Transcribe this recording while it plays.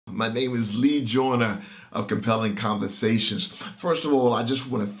My name is Lee Joyner of Compelling Conversations. First of all, I just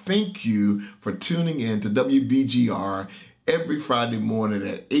want to thank you for tuning in to WBGR every Friday morning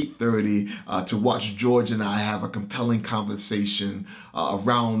at 8:30 to watch George and I have a compelling conversation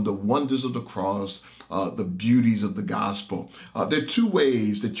around the wonders of the cross, the beauties of the gospel. There are two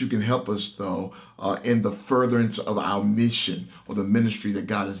ways that you can help us, though, in the furtherance of our mission or the ministry that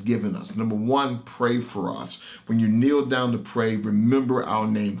God has given us. Number one, pray for us. When you kneel down to pray, remember our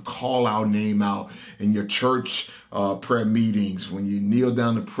name, call our name out in your church prayer meetings. When you kneel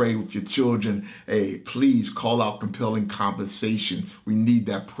down to pray with your children, hey, please call out Compelling Conversation. We need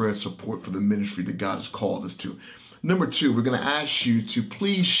that prayer support for the ministry that God has called us to. Number two, we're going to ask you to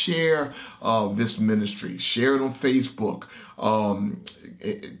please share this ministry. Share it on Facebook.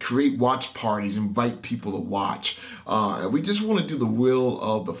 Create watch parties. Invite people to watch. We just want to do the will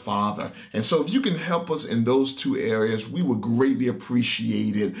of the Father. And so if you can help us in those two areas, we would greatly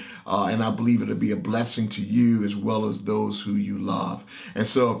appreciate it. And I believe it'll be a blessing to you as well as those who you love. And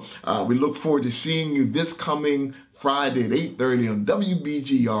so we look forward to seeing you this coming Friday at 8:30 on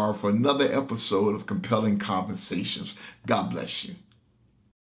WBGR for another episode of Compelling Conversations. God bless you.